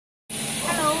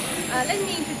Let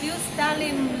me introduce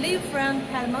Daelim Live Front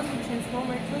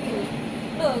Transformer to you.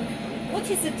 Look, what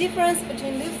is the difference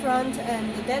between live front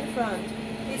and the dead front?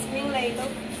 It's mainly, look,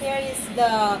 here is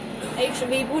the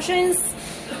HV bushings.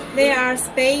 They are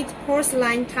spade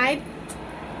porcelain type,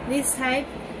 this type.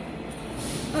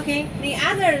 Okay, the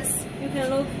others, you can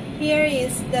look, here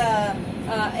is the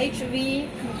HV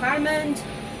compartment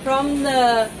from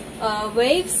the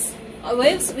waves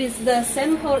with the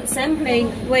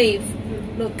sampling wave.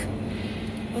 Look,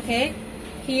 okay,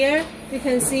 here you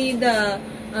can see the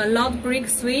loud brick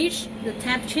switch, the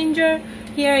tap changer.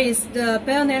 Here is the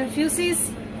bayonet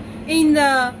fuses. In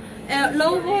the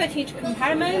low voltage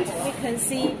compartment, we can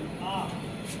see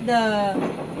the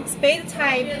spade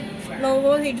type low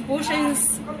voltage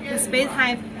bushings, the spade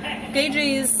type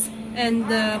gauges, and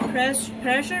the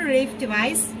pressure relief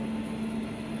device.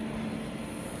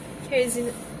 Here is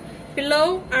it.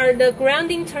 Below are the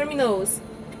grounding terminals.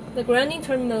 The grounding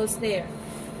terminals there.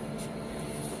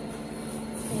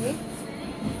 Okay.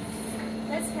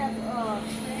 Let's have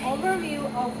an overview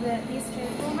of this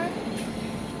transformer.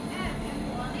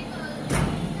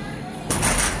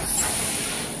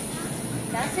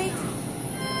 That's it.